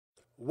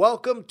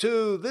Welcome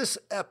to this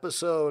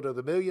episode of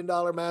the Million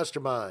Dollar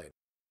Mastermind.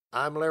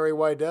 I'm Larry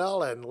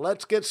Weidel, and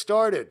let's get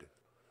started.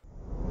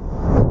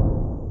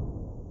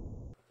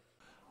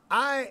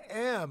 I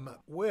am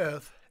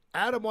with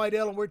Adam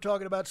Weidel, and we're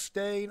talking about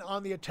staying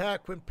on the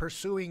attack when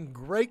pursuing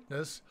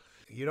greatness.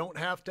 You don't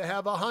have to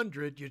have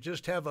 100, you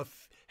just have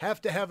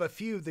to have a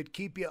few that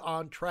keep you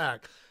on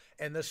track.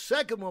 And the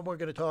second one we're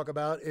going to talk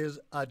about is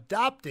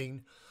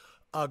adopting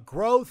a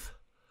growth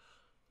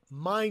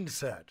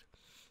mindset.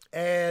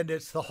 And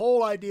it's the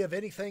whole idea of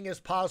anything is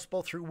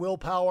possible through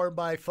willpower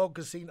by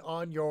focusing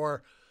on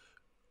your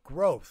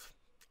growth,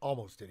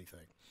 almost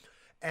anything.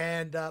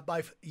 And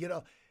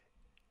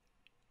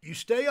you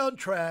stay on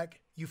track,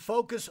 you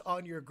focus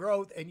on your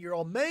growth, and you'll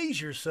amaze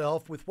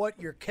yourself with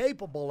what you're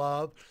capable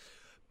of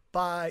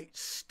by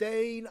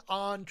staying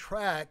on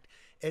track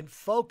and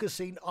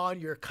focusing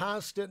on your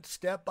constant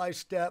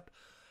step-by-step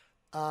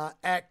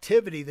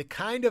activity, the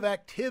kind of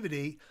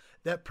activity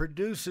that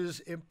produces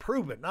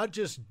improvement, not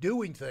just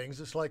doing things.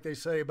 It's like they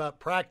say about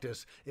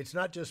practice. It's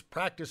not just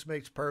practice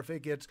makes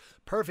perfect, it's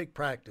perfect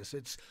practice.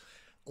 It's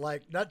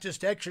like not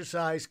just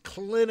exercise,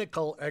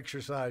 clinical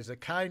exercise, the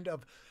kind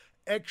of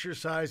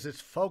exercise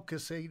that's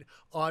focusing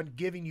on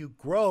giving you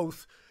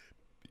growth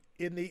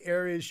in the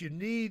areas you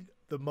need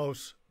the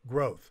most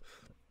growth.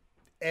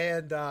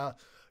 And,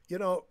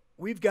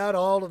 we've got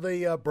all of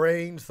the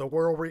brains,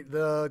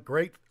 the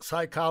great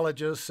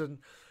psychologists and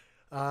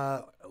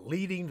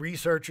leading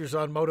researchers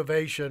on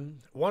motivation.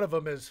 One of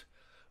them is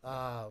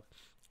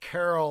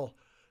Carol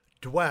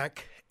Dweck,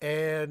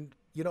 and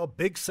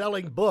big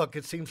selling book.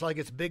 It seems like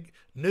it's big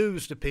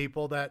news to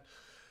people that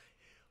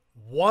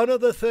one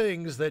of the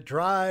things that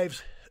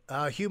drives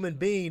a human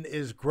being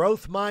is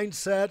growth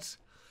mindsets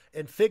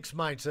and fixed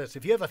mindsets.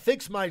 If you have a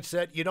fixed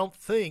mindset, you don't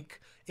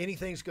think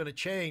anything's going to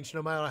change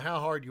no matter how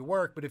hard you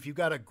work. But if you've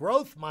got a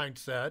growth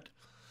mindset,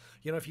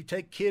 if you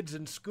take kids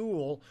in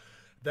school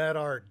that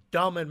are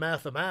dumb in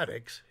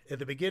mathematics at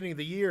the beginning of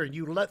the year and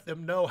you let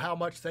them know how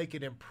much they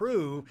can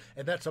improve,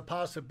 and that's a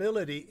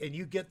possibility, and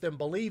you get them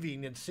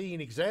believing and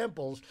seeing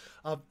examples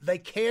of they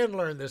can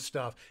learn this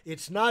stuff.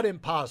 It's not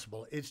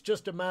impossible. It's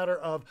just a matter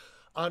of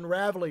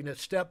unraveling it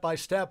step by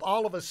step.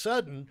 All of a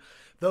sudden,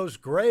 those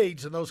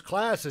grades and those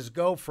classes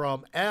go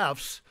from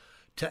F's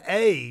to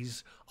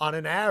A's on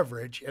an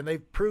average, and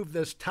they've proved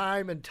this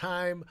time and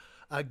time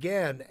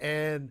again.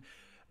 And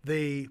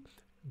the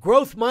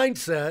growth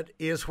mindset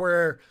is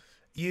where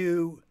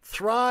you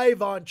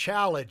thrive on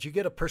challenge. You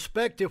get a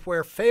perspective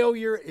where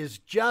failure is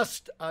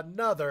just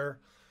another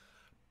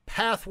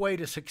pathway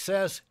to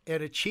success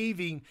and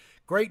achieving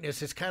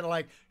greatness. It's kind of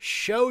like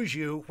shows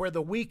you where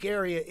the weak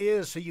area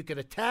is so you can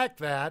attack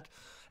that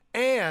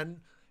and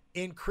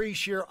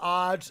increase your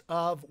odds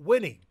of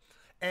winning.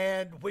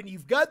 And when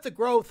you've got the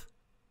growth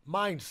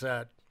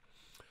mindset,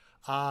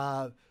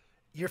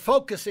 you're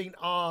focusing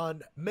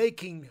on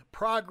making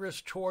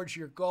progress towards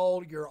your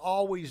goal. You're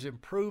always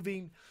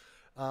improving.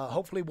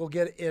 Hopefully we'll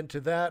get into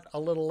that a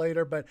little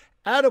later. But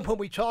Adam, when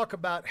we talk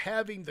about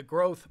having the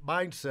growth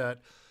mindset,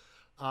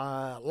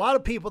 a lot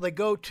of people, they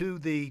go to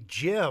the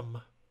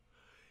gym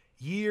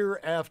year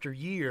after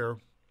year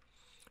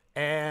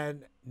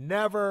and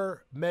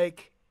never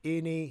make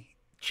any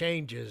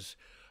changes.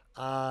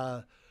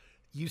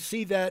 You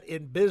see that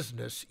in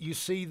business. You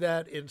see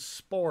that in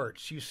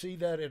sports. You see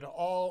that in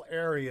all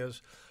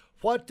areas.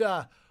 When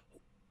I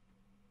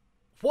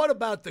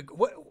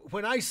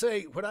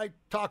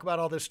talk about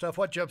all this stuff,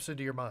 what jumps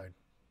into your mind?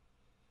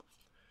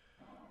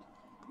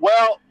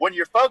 Well, when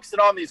you're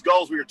focusing on these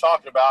goals we were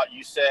talking about,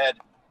 you said,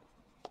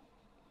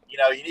 you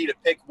need to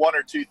pick one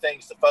or two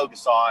things to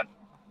focus on.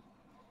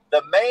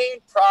 The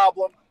main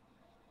problem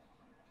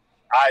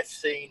I've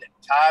seen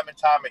time and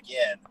time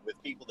again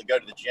with people that go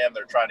to the gym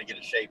that are trying to get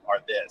in shape are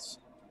this.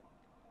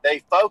 They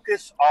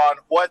focus on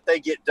what they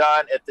get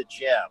done at the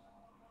gym,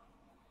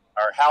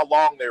 or how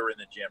long they were in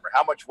the gym, or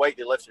how much weight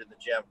they lifted in the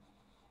gym.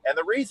 And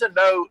the reason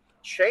no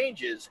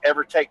changes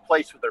ever take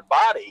place with their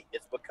body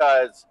is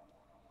because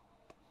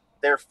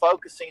they're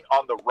focusing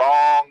on the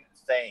wrong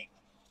thing.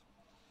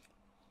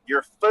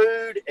 Your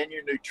food and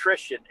your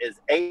nutrition is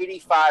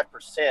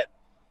 85%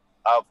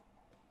 of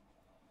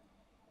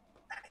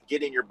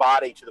getting your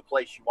body to the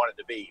place you want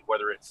it to be,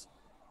 whether it's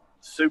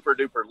super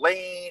duper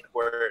lean,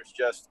 whether it's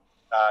just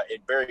in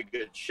very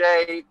good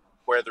shape,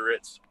 whether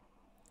it's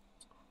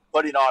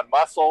putting on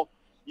muscle.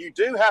 You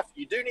do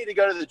need to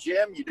go to the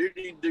gym. You do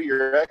need to do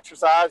your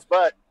exercise.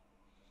 But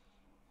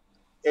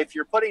if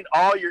you're putting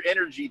all your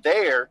energy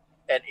there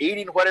and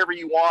eating whatever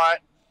you want,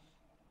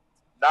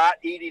 not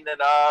eating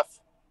enough,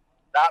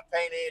 not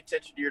paying any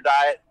attention to your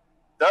diet,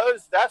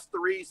 that's the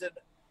reason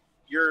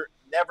you're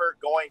never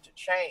going to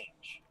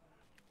change.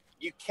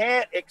 You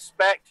can't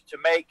expect to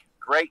make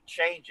great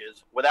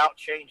changes without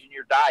changing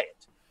your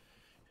diet,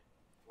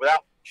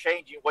 without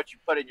changing what you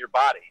put in your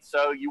body.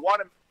 So you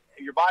want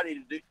your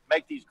body to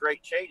make these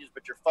great changes,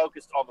 but you're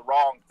focused on the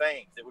wrong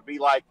things. It would be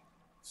like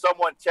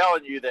someone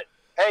telling you that,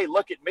 hey,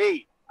 look at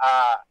me.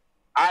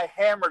 I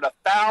hammered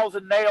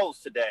 1,000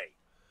 nails today.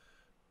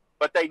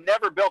 but they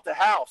never built a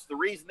house. The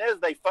reason is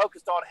they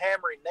focused on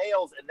hammering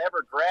nails and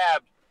never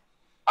grabbed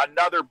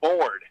another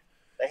board.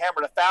 They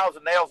hammered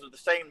 1,000 nails into the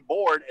same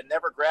board and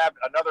never grabbed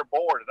another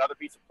board, another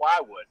piece of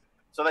plywood.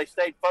 So they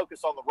stayed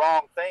focused on the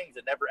wrong things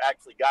and never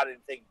actually got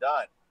anything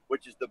done,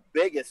 which is the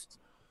biggest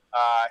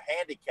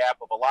handicap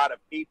of a lot of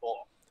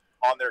people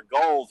on their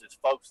goals, is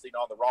focusing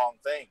on the wrong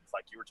things.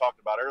 Like you were talking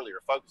about earlier,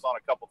 focus on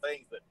a couple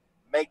things, but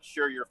make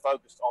sure you're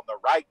focused on the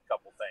right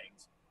couple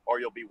things,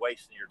 or you'll be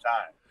wasting your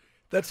time.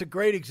 That's a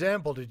great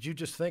example. Did you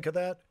just think of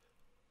that?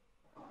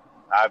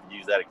 I've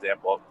used that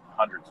example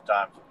hundreds of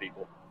times with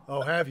people.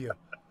 Oh, have you?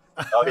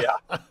 Oh,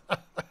 yeah.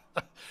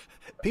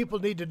 People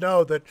need to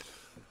know that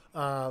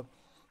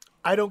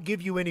I don't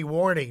give you any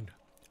warning.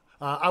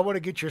 I want to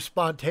get your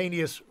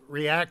spontaneous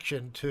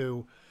reaction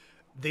to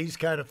these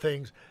kind of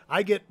things.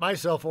 I get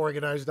myself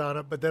organized on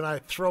it, but then I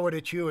throw it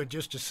at you and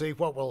just to see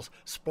what will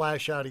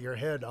splash out of your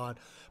head on.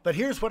 But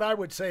here's what I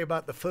would say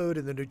about the food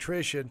and the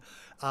nutrition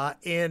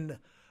in,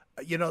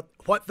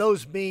 what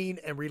those mean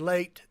and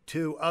relate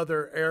to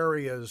other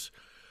areas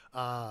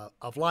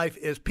of life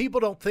is people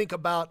don't think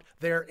about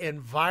their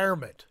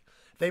environment.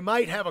 They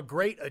might have a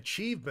great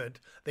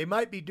achievement. They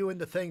might be doing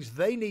the things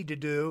they need to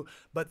do,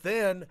 but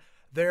then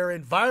their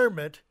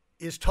environment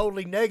is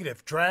totally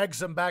negative, drags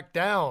them back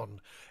down.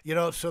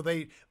 So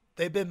they've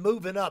been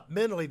moving up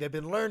mentally. They've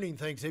been learning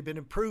things. They've been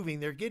improving.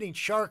 They're getting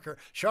sharper.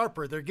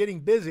 They're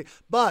getting busy.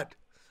 But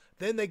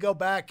then they go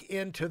back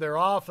into their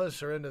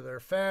office or into their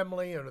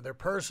family, into their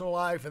personal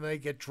life, and they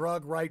get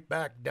drugged right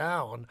back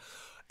down.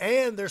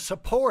 And their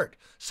support.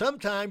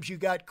 Sometimes you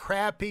got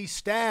crappy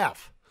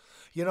staff.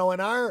 In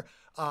our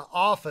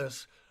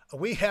office,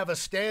 we have a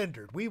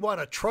standard. We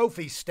want a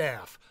trophy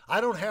staff.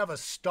 I don't have a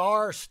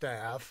star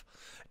staff.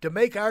 To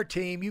make our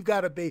team, you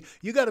got to be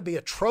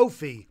a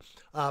trophy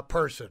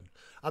person.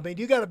 I mean,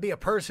 you got to be a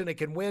person that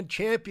can win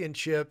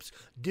championships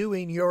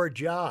doing your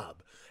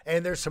job.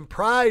 And there's some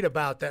pride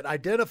about that,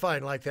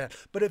 identifying like that.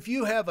 But if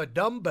you have a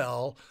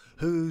dumbbell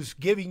who's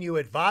giving you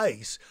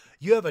advice,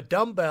 you have a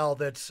dumbbell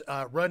that's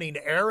running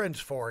errands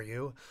for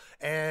you,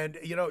 and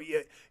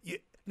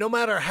no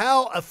matter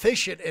how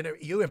efficient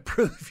you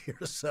improve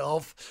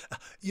yourself,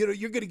 you're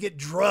going to get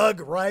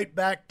drugged right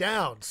back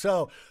down.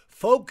 So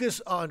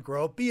focus on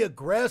growth, be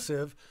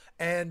aggressive,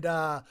 and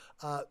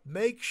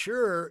make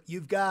sure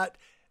you've got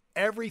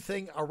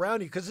everything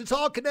around you because it's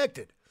all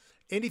connected.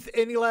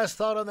 Any last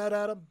thought on that,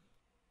 Adam?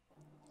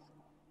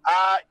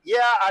 Yeah,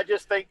 I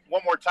just think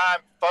one more time,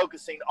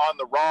 focusing on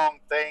the wrong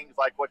things,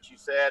 like what you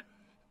said,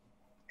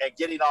 and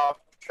getting off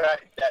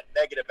track, that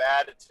negative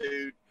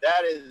attitude,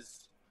 that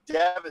is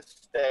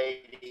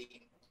devastating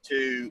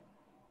to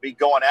be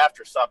going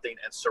after something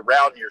and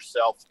surround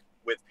yourself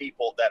with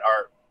people that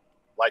are,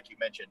 like you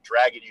mentioned,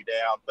 dragging you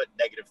down, putting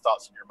negative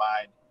thoughts in your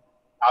mind.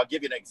 I'll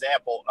give you an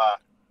example.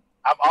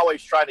 I'm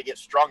always trying to get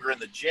stronger in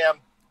the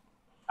gym.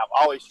 I'm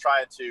always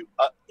trying to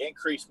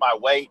increase my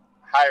weight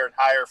higher and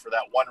higher for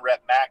that 1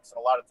 rep max. And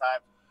a lot of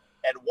times,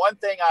 and one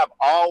thing I've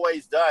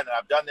always done, and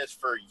I've done this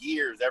for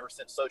years, ever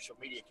since social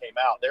media came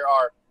out, there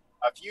are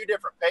a few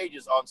different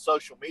pages on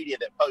social media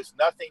that post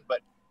nothing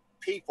but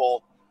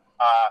people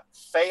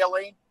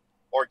failing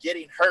or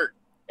getting hurt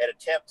at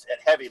attempts at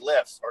heavy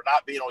lifts or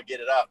not being able to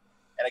get it up.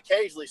 And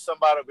occasionally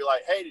somebody will be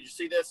like, "Hey, did you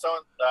see this?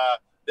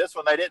 This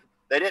one, they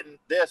didn't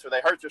this, or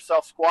they hurt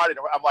themselves squatting."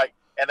 I'm like,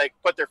 and they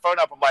put their phone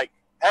up. I'm like,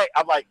 "Hey,"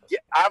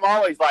 I'm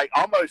always like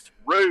almost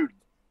rude.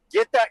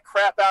 Get that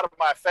crap out of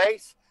my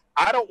face.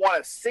 I don't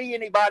want to see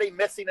anybody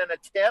missing an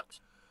attempt.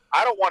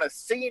 I don't want to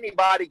see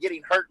anybody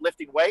getting hurt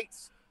lifting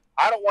weights.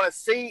 I don't want to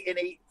see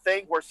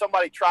anything where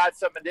somebody tried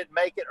something and didn't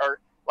make it, or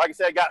like I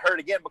said, got hurt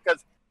again,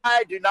 because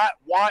I do not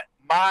want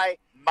my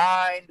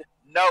mind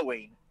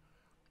knowing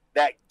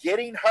that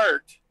getting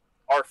hurt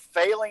or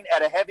failing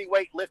at a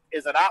heavyweight lift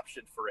is an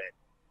option for it.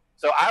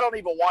 So I don't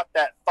even want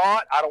that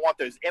thought. I don't want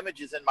those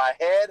images in my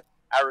head.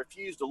 I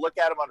refuse to look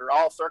at them under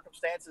all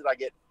circumstances. I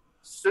get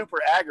super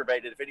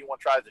aggravated if anyone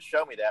tries to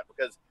show me that,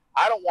 because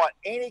I don't want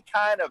any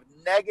kind of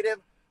negative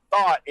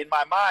thought in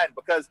my mind,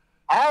 because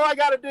all I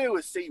got to do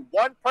is see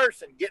one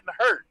person getting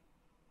hurt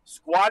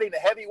squatting a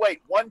heavy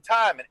weight one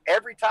time, and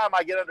every time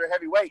I get under a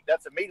heavy weight,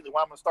 that's immediately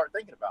what I'm going to start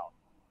thinking about,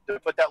 to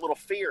put that little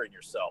fear in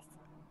yourself.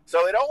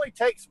 So it only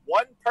takes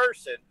one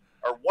person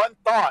or one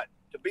thought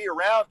to be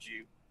around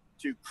you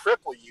to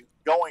cripple you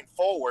going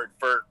forward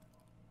for,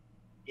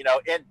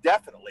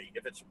 indefinitely,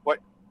 if it's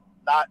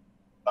not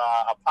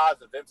a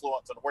positive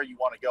influence on where you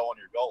want to go on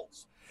your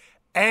goals.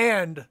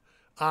 And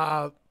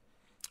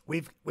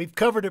we've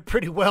covered it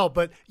pretty well,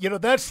 but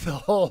that's the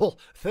whole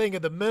thing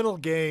of the mental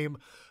game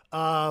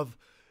of,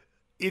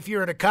 if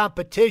you're in a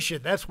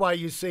competition, that's why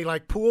you see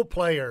like pool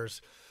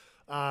players,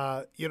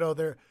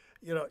 they're,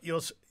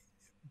 you'll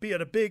be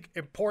at a big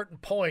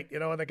important point,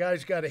 and the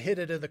guy's got to hit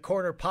it in the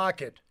corner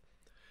pocket,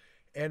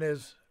 and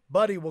his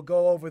buddy will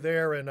go over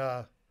there and,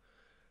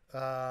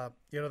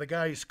 the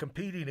guy he's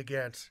competing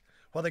against,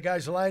 while the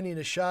guy's lining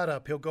his shot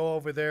up, he'll go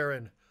over there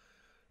and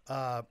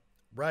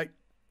right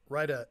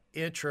an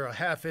inch or a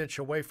half inch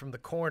away from the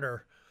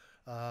corner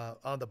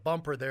on the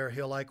bumper there,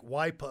 he'll like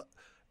wipe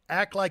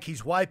act like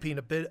he's wiping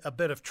a bit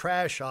of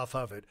trash off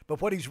of it.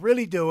 But what he's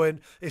really doing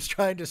is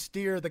trying to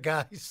steer the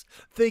guy's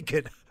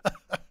thinking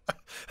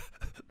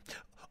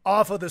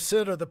off of the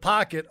center of the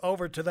pocket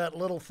over to that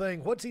little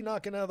thing. What's he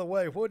knocking out of the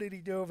way? What did he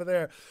do over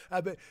there?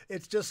 I mean,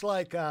 it's just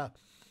like in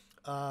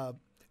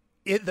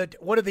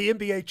one of the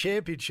NBA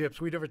championships.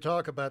 We never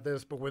talk about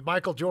this, but with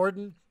Michael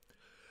Jordan,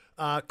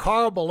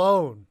 Karl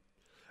Malone,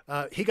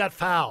 he got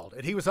fouled,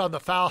 and he was on the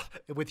foul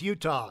with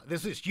Utah.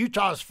 This is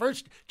Utah's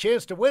first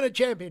chance to win a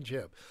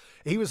championship.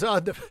 He was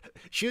on the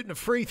shooting a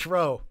free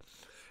throw,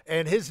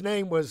 and his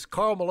name was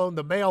Karl Malone,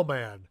 the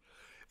mailman.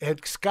 And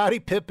Scottie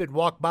Pippen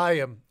walked by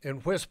him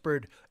and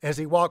whispered as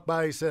he walked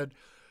by, he said,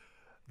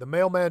 "The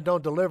mailman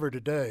don't deliver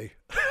today."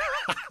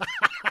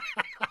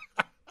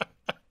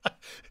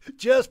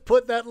 Just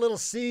put that little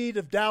seed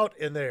of doubt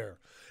in there.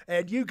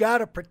 And you got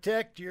to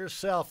protect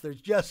yourself.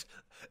 There's just,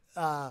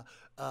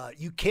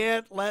 you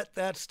can't let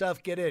that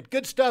stuff get in.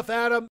 Good stuff,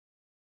 Adam.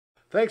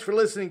 Thanks for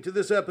listening to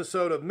this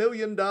episode of $1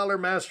 Million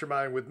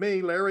Mastermind with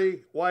me,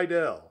 Larry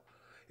Weidel.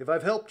 If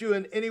I've helped you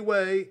in any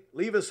way,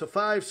 leave us a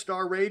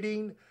 5-star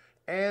rating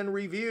and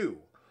review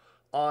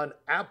on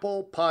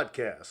Apple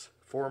Podcasts.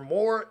 For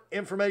more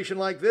information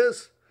like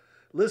this,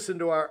 listen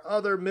to our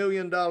other $1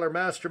 Million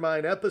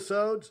Mastermind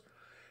episodes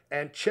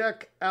and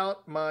check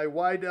out my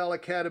Weidel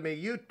Academy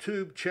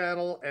YouTube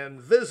channel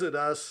and visit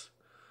us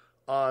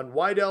on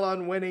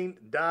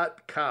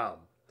WeidelOnWinning.com.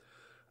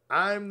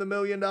 I'm the $1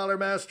 Million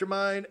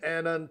Mastermind,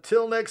 and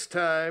until next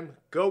time,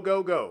 go,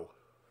 go, go.